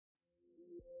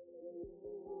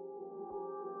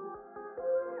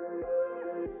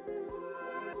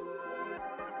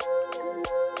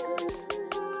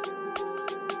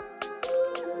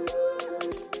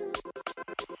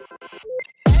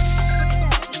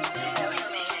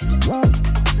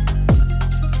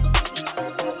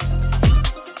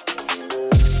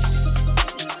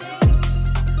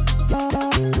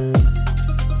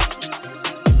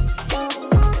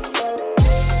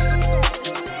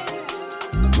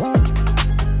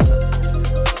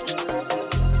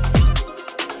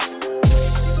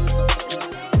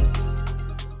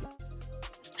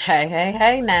Hey, hey,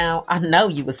 hey now. I know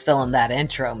you was feeling that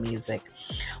intro music.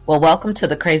 Well, welcome to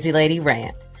the Crazy Lady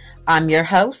Rant. I'm your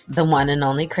host, the one and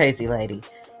only Crazy Lady.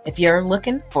 If you're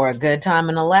looking for a good time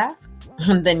and a laugh,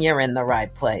 then you're in the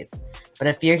right place. But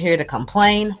if you're here to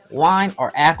complain, whine,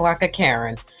 or act like a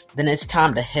Karen, then it's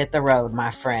time to hit the road,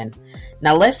 my friend.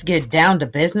 Now let's get down to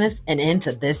business and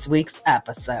into this week's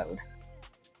episode.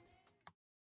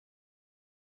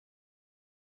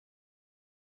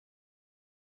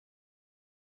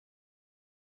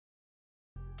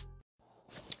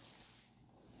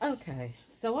 Okay,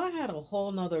 so I had a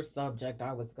whole nother subject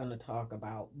I was going to talk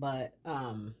about, but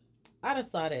I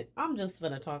decided I'm just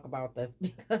going to talk about this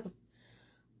because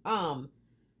um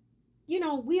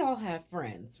we all have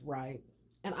friends, right?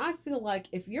 And I feel like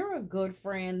if you're a good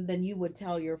friend, then you would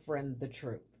tell your friend the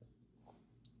truth.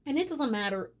 And it doesn't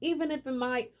matter even if it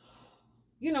might,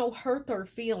 hurt their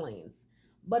feelings,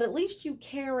 but at least you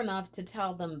care enough to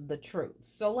tell them the truth.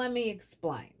 So let me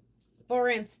explain. For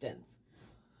instance,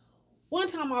 one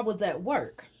time I was at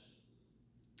work.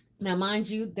 Now, mind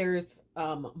you, there's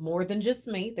more than just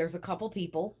me. There's a couple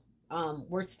people.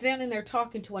 We're standing there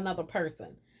talking to another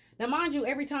person. Now, mind you,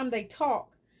 every time they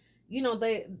talk,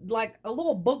 they like a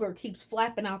little booger keeps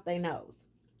flapping out their nose.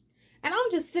 And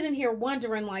I'm just sitting here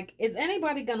wondering, like, is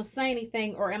anybody going to say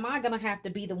anything, or am I going to have to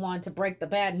be the one to break the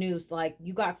bad news? Like,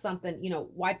 you got something,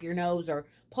 wipe your nose or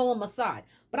pull them aside.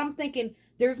 But I'm thinking,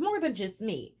 there's more than just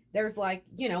me. There's like,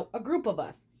 a group of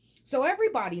us. So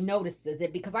everybody notices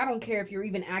it because I don't care if you're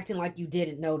even acting like you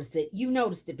didn't notice it. You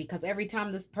noticed it because every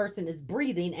time this person is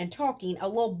breathing and talking, a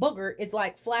little booger is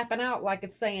like flapping out like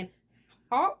it's saying,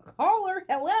 Caller,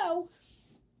 hello.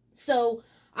 So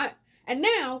I and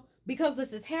now because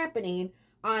this is happening,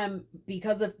 I'm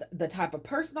because of the type of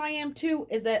person I am too,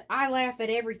 is that I laugh at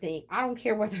everything. I don't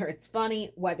care whether it's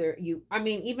funny, whether I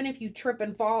mean, even if you trip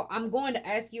and fall, I'm going to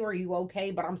ask you, are you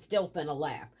okay? But I'm still finna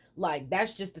laugh. Like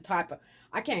that's just the type of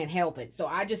I can't help it. So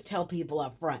I just tell people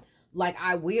up front. Like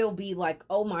I will be like,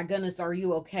 oh my goodness, are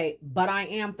you okay? But I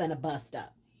am finna bust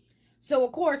up. So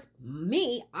of course,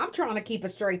 I'm trying to keep a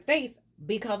straight face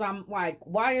because I'm like,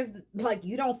 why is like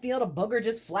you don't feel the booger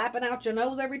just flapping out your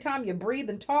nose every time you breathe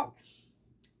and talk?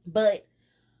 But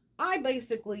I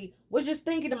basically was just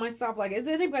thinking to myself, like, is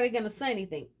anybody gonna say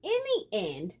anything? In the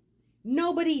end,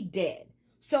 nobody did.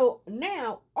 So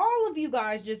now all of you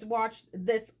guys just watched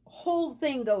this whole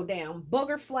thing go down,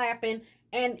 booger flapping,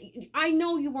 and I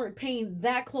know you weren't paying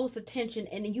that close attention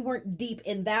and you weren't deep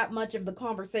in that much of the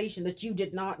conversation that you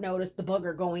did not notice the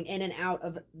booger going in and out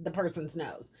of the person's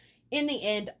nose. In the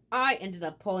end, I ended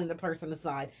up pulling the person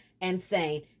aside and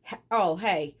saying, oh,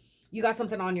 hey, you got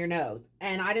something on your nose.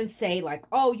 And I didn't say, like,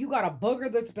 oh, you got a booger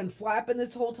that's been flapping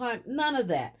this whole time. None of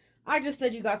that. I just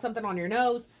said, you got something on your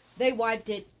nose. They wiped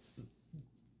it.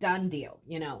 Done deal.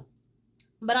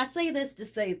 But I say this to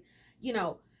say, you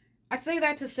know, I say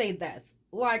that to say this.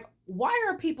 Like, why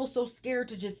are people so scared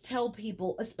to just tell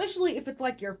people, especially if it's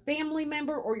like your family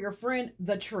member or your friend,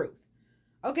 the truth?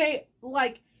 Okay,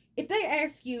 like if they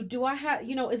ask you, do I have,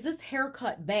 is this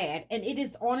haircut bad? And it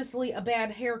is honestly a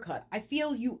bad haircut. I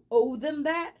feel you owe them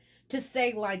that to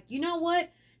say, like, you know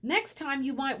what? Next time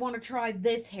you might want to try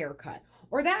this haircut.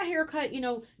 Or that haircut,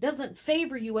 doesn't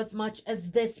favor you as much as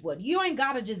this would. You ain't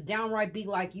got to just downright be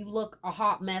like, you look a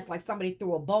hot mess, like somebody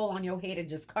threw a bowl on your head and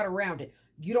just cut around it.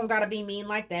 You don't got to be mean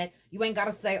like that. You ain't got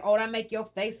to say, oh, that make your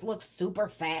face look super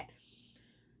fat.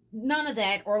 None of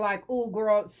that. Or like, oh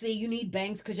girl, see, you need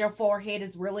bangs because your forehead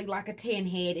is really like a tin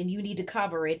head and you need to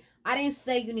cover it. I didn't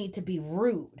say you need to be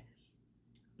rude,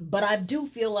 but I do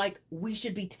feel like we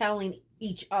should be telling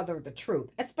each other the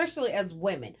truth, especially as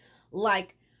women.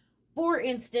 Like, for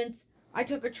instance, I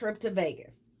took a trip to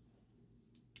Vegas,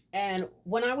 and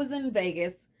when I was in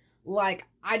Vegas, like,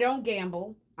 I don't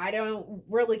gamble, I don't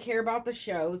really care about the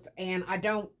shows, and I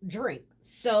don't drink.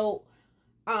 So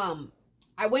um,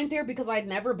 I went there because I'd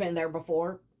never been there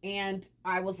before, and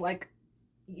I was like,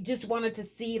 just wanted to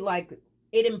see like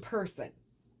it in person.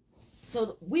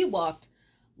 So we walked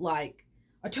like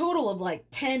a total of like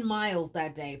 10 miles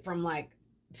that day from like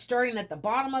starting at the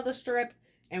bottom of the strip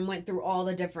and went through all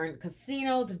the different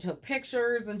casinos and took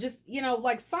pictures and just,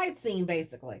 like sightseeing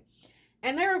basically.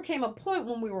 And there came a point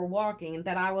when we were walking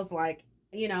that I was like,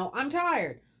 I'm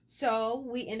tired. So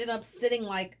we ended up sitting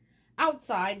like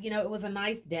outside, it was a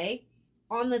nice day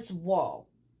on this wall.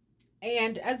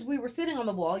 And as we were sitting on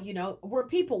the wall, we're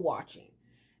people watching.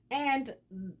 And,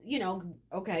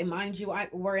 okay, mind you,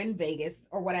 we're in Vegas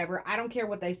or whatever. I don't care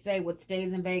what they say, what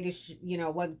stays in Vegas,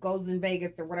 what goes in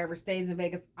Vegas or whatever stays in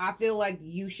Vegas. I feel like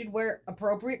you should wear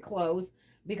appropriate clothes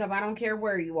because I don't care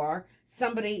where you are.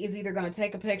 Somebody is either going to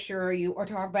take a picture of you or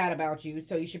talk bad about you.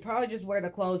 So you should probably just wear the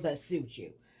clothes that suit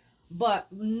you. But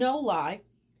no lie,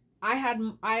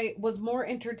 I was more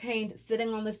entertained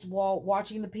sitting on this wall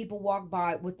watching the people walk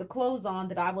by with the clothes on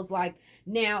that I was like,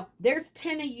 now there's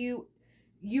 10 of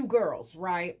you girls,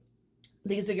 right?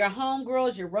 These are your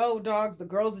homegirls, your road dogs, the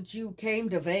girls that you came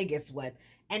to Vegas with,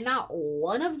 and not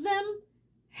one of them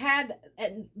had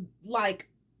like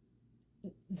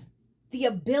the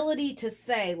ability to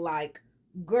say like,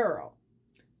 girl,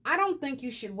 I don't think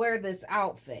you should wear this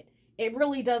outfit. It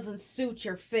really doesn't suit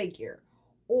your figure.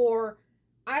 Or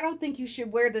I don't think you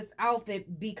should wear this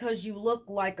outfit because you look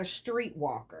like a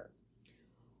streetwalker.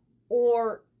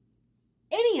 Or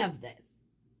any of this.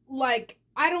 Like,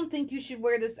 I don't think you should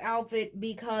wear this outfit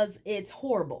because it's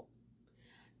horrible.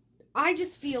 I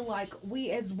just feel like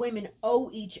we as women owe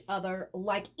each other,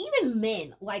 like even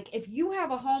men, like if you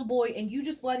have a homeboy and you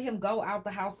just let him go out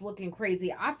the house looking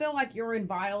crazy, I feel like you're in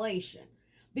violation.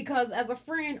 Because as a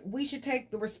friend, we should take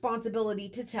the responsibility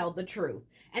to tell the truth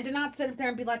and to not sit up there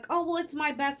and be like, oh, well, it's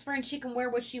my best friend. She can wear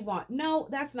what she wants. No,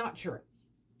 that's not true.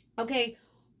 Okay,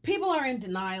 people are in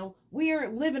denial. We are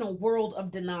live in a world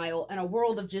of denial and a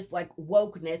world of just like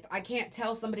wokeness. I can't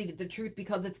tell somebody the truth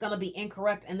because it's going to be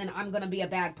incorrect and then I'm going to be a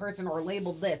bad person or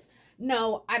labeled this.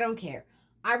 No, I don't care.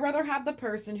 I'd rather have the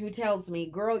person who tells me,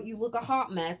 girl, you look a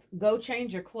hot mess, go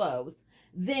change your clothes,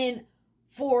 than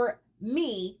for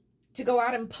me to go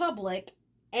out in public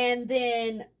and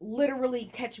then literally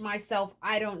catch myself,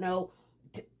 I don't know,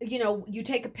 you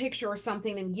take a picture or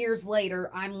something and years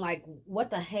later I'm like, what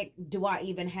the heck do I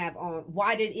even have on?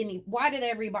 Why did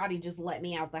everybody just let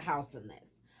me out the house in this?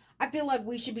 I feel like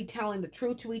we should be telling the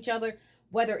truth to each other,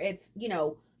 whether it's,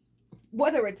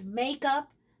 whether it's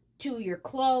makeup to your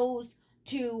clothes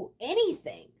to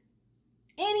anything.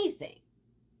 Anything.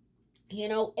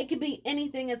 It could be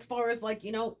anything as far as like,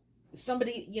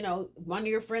 somebody, one of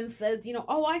your friends says,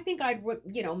 oh, I think I'd,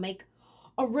 make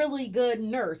a really good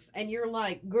nurse, and you're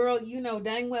like, girl,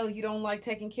 dang well you don't like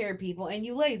taking care of people and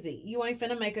you lazy. You ain't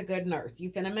finna make a good nurse. You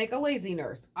finna make a lazy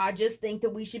nurse. I just think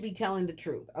that we should be telling the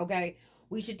truth, okay?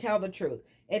 We should tell the truth.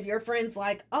 If your friend's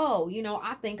like, oh,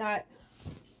 I think I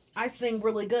sing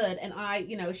really good and I,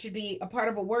 should be a part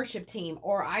of a worship team,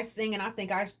 or I sing and I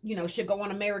think I, should go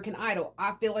on American Idol,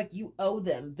 I feel like you owe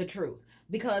them the truth,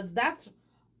 because that's,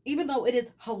 even though it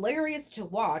is hilarious to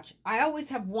watch, I always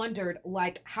have wondered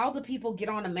like how the people get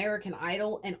on American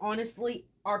Idol and honestly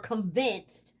are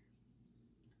convinced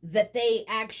that they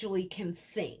actually can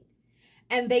sing.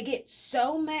 And they get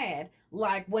so mad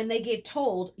like when they get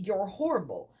told you're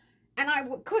horrible. And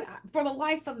could, for the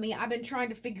life of me, I've been trying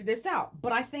to figure this out,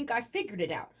 but I think I figured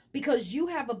it out, because you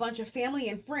have a bunch of family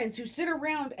and friends who sit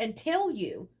around and tell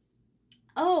you,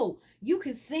 oh, you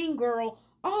can sing, girl.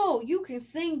 Oh, you can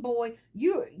sing, boy.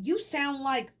 You sound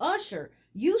like Usher.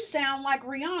 You sound like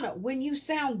Rihanna when you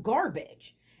sound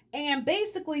garbage. And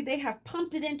basically they have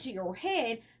pumped it into your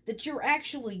head that you're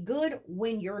actually good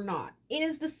when you're not. It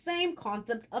is the same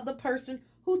concept of the person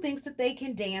who thinks that they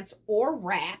can dance or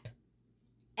rap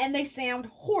and they sound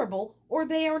horrible or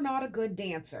they are not a good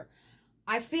dancer.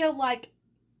 I feel like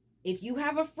if you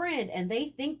have a friend and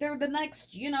they think they're the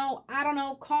next, I don't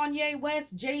know, Kanye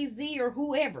West, Jay-Z, or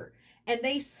whoever, and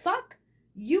they suck,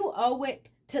 you owe it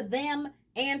to them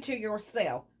and to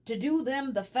yourself to do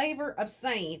them the favor of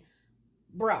saying,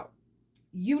 bro,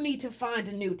 you need to find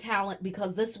a new talent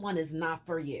because this one is not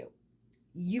for you.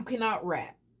 You cannot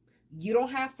rap. You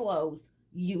don't have flows.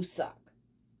 You suck.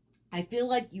 I feel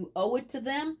like you owe it to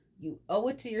them. You owe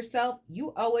it to yourself.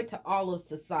 You owe it to all of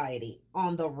society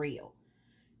on the real.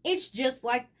 It's just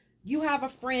like you have a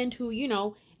friend who,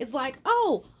 is like,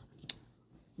 oh,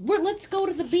 let's go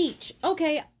to the beach.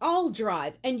 Okay, I'll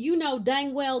drive. And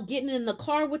dang well getting in the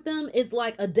car with them is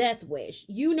like a death wish.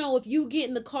 If you get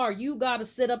in the car, you got to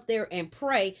sit up there and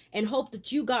pray and hope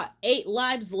that you got 8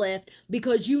 lives left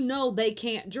because they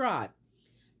can't drive.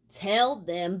 Tell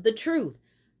them the truth.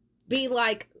 Be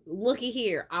like, looky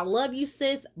here, I love you,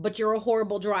 sis, but you're a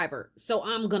horrible driver, so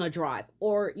I'm gonna drive.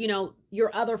 Or,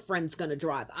 your other friend's gonna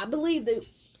drive. I believe that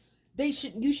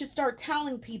you should start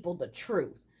telling people the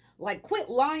truth. Like, quit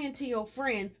lying to your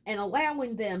friends and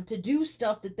allowing them to do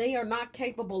stuff that they are not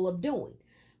capable of doing.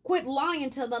 Quit lying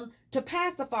to them to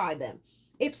pacify them.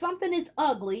 If something is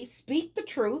ugly, speak the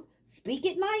truth. Speak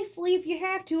it nicely if you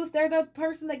have to, if they're the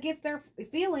person that gets their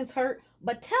feelings hurt,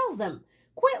 but tell them.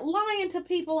 Quit lying to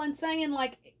people and saying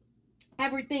like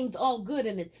everything's all good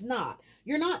and it's not.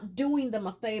 You're not doing them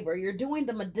a favor. You're doing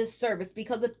them a disservice,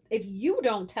 because if you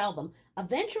don't tell them,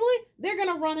 eventually they're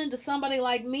going to run into somebody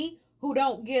like me who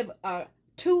don't give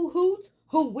two hoots,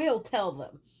 who will tell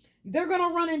them. They're going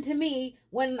to run into me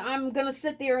when I'm going to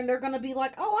sit there and they're going to be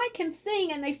like, "Oh, I can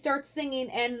sing." And they start singing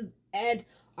and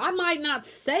I might not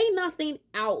say nothing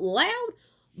out loud,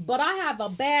 but I have a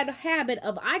bad habit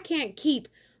of I can't keep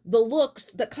the looks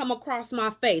that come across my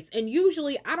face. And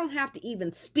usually I don't have to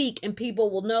even speak and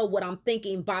people will know what I'm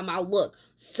thinking by my look.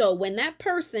 So when that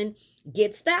person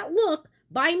gets that look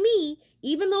by me,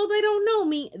 even though they don't know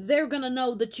me, they're going to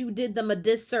know that you did them a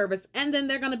disservice. And then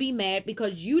they're going to be mad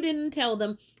because you didn't tell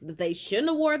them that they shouldn't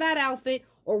have wore that outfit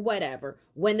or whatever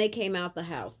when they came out the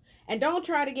house. And don't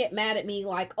try to get mad at me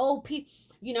like, oh,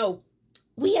 you know,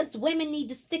 we as women need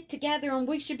to stick together and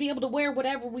we should be able to wear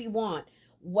whatever we want.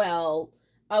 Well,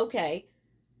 okay,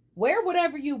 wear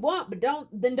whatever you want, but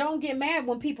don't get mad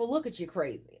when people look at you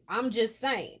crazy. I'm just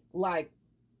saying, like,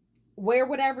 wear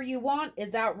whatever you want.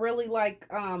 Is that really like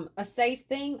a safe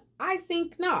thing? I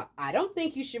think not. I don't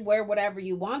think you should wear whatever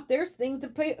you want. There's things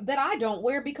that I don't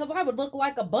wear because I would look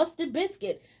like a busted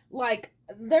biscuit. Like,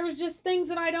 there's just things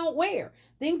that I don't wear,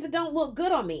 things that don't look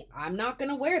good on me. I'm not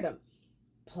gonna wear them.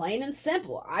 Plain and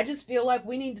simple. I just feel like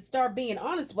we need to start being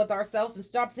honest with ourselves and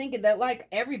stop thinking that like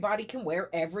everybody can wear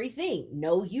everything.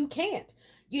 No, you can't.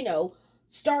 You know,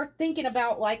 start thinking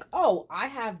about like, oh, I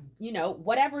have,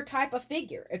 whatever type of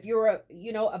figure. If you're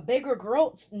a bigger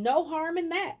girl, no harm in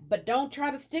that. But don't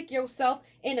try to stick yourself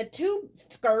in a tube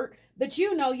skirt that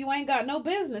you ain't got no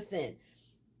business in.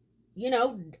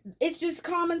 It's just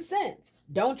common sense.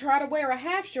 Don't try to wear a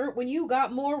half shirt when you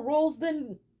got more rolls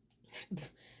than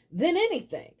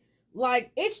anything.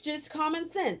 Like, it's just common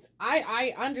sense.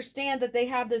 I understand that they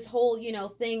have this whole,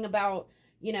 thing about,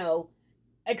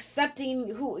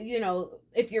 accepting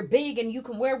if you're big and you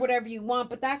can wear whatever you want,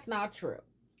 but that's not true.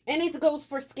 And it goes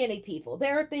for skinny people.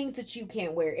 There are things that you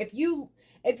can't wear. If you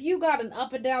got an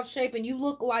up and down shape and you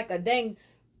look like a dang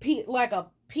like a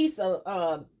piece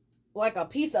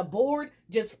of board,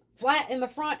 just flat in the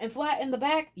front and flat in the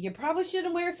back, you probably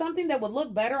shouldn't wear something that would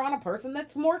look better on a person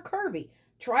that's more curvy.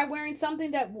 Try wearing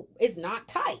something that is not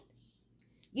tight.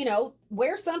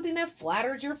 Wear something that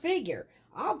flatters your figure.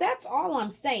 That's all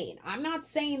I'm saying. I'm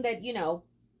not saying that,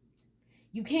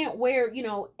 you can't wear,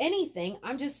 anything.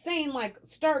 I'm just saying, like,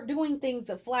 start doing things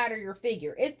that flatter your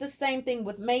figure. It's the same thing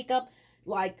with makeup.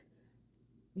 Like,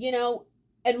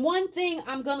 and one thing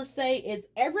I'm going to say is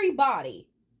everybody,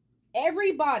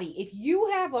 if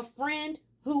you have a friend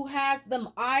who has them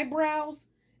eyebrows,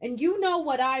 and you know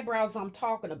what eyebrows I'm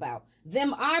talking about,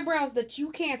 them eyebrows that you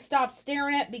can't stop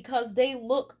staring at because they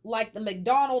look like the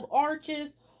McDonald arches,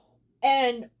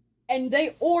 and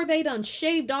they done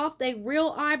shaved off they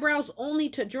real eyebrows only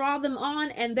to draw them on,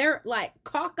 and they're like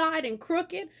cockeyed and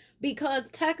crooked because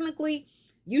technically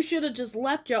you should have just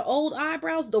left your old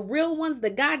eyebrows, the real ones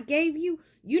that God gave you,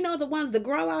 the ones that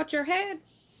grow out your head.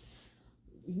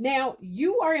 Now,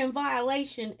 you are in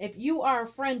violation if you are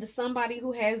a friend to somebody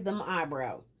who has them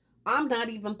eyebrows. I'm not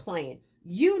even playing.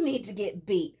 You need to get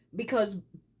beat because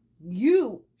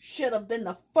you should have been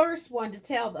the first one to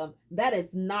tell them that is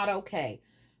not okay.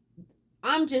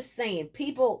 I'm just saying,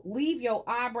 people, leave your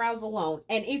eyebrows alone.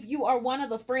 And if you are one of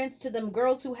the friends to them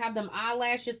girls who have them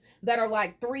eyelashes that are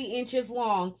like 3 inches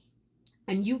long,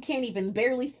 and you can't even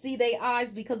barely see their eyes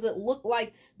because it looked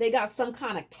like they got some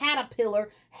kind of caterpillar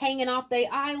hanging off their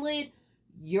eyelid,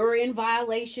 you're in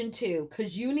violation too.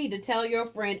 Because you need to tell your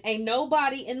friend, ain't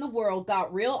nobody in the world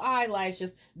got real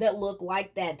eyelashes that look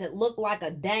like that look like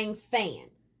a dang fan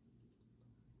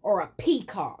or a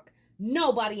peacock.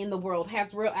 Nobody in the world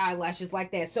has real eyelashes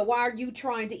like that. So why are you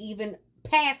trying to even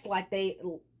pass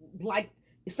like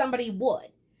somebody would?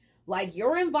 Like,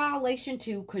 you're in violation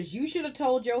too, because you should have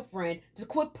told your friend to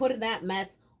quit putting that mess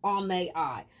on their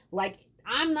eye. Like,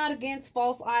 I'm not against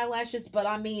false eyelashes, but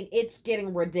I mean, it's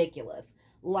getting ridiculous.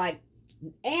 Like,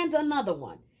 and another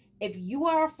one. If you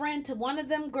are a friend to one of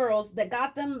them girls that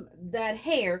got them that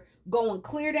hair going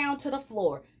clear down to the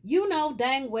floor, you know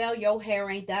dang well your hair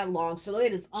ain't that long, so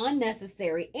it is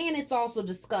unnecessary and it's also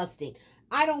disgusting.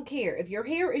 I don't care. If your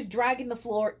hair is dragging the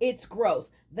floor, it's gross.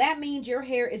 That means your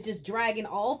hair is just dragging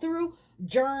all through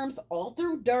germs, all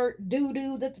through dirt,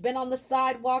 doo-doo that's been on the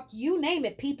sidewalk. You name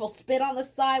it. People spit on the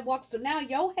sidewalk. So now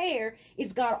your hair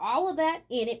has got all of that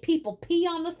in it. People pee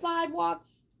on the sidewalk.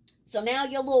 So now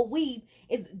your little weave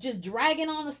is just dragging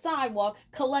on the sidewalk,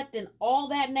 collecting all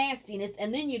that nastiness.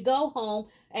 And then you go home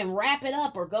and wrap it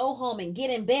up or go home and get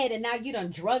in bed. And now you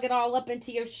done drug it all up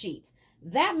into your sheets.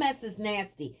 That mess is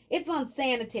nasty. It's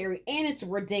unsanitary and it's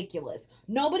ridiculous.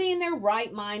 Nobody in their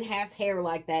right mind has hair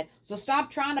like that, so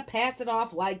stop trying to pass it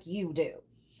off like you do.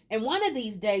 And one of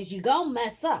these days, you go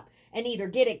mess up and either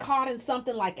get it caught in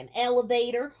something like an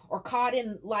elevator or caught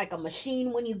in like a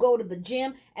machine when you go to the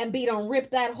gym and be done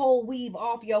rip that whole weave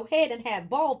off your head and have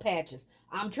bald patches.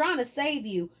 I'm trying to save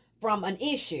you from an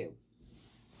issue.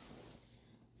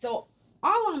 So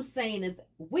all I'm saying is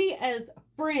we as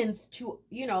friends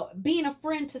being a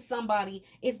friend to somebody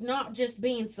is not just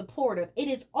being supportive. It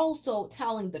is also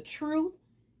telling the truth,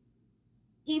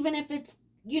 even if it's,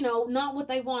 not what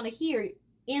they want to hear,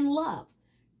 in love.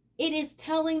 It is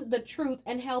telling the truth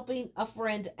and helping a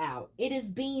friend out. It is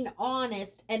being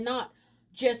honest and not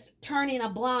just turning a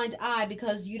blind eye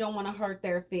because you don't want to hurt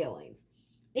their feelings.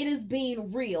 It is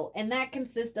being real, and that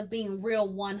consists of being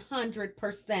real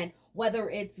 100%, whether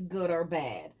it's good or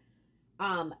bad.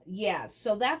 Yeah,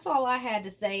 so that's all I had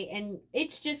to say, and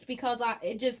it's just because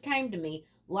it just came to me,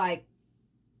 like,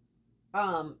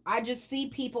 I just see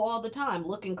people all the time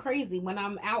looking crazy when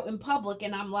I'm out in public,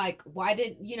 and I'm like, why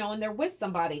didn't, and they're with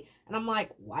somebody, and I'm like,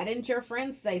 why didn't your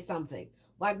friends say something?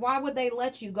 Like, why would they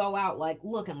let you go out, like,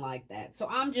 looking like that? So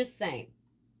I'm just saying,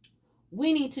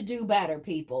 we need to do better,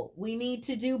 people. We need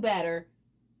to do better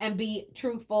and be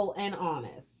truthful and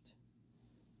honest.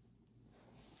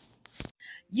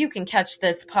 You can catch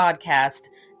this podcast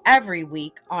every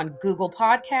week on Google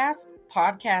Podcasts,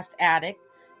 Podcast Addict,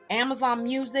 Amazon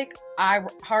Music,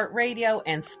 iHeartRadio,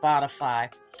 and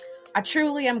Spotify. I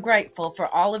truly am grateful for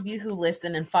all of you who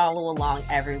listen and follow along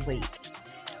every week.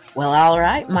 Well, all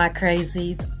right, my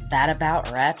crazies, that about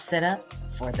wraps it up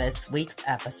for this week's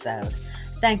episode.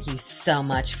 Thank you so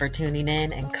much for tuning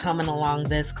in and coming along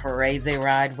this crazy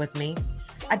ride with me.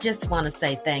 I just want to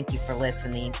say thank you for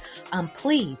listening.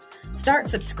 Please start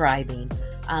subscribing.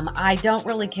 I don't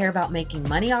really care about making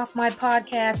money off my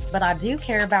podcast, but I do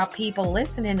care about people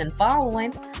listening and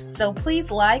following. So please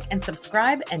like and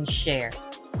subscribe and share.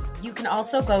 You can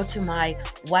also go to my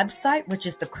website, which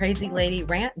is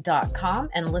thecrazyladyrant.com,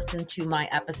 and listen to my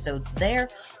episodes there,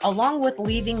 along with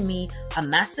leaving me a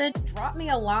message. Drop me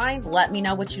a line. Let me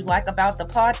know what you like about the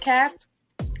podcast.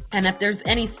 And if there's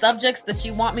any subjects that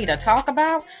you want me to talk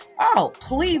about,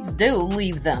 please do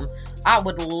leave them. I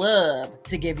would love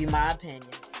to give you my opinion.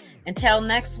 Until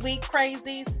next week,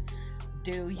 crazies,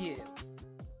 do you.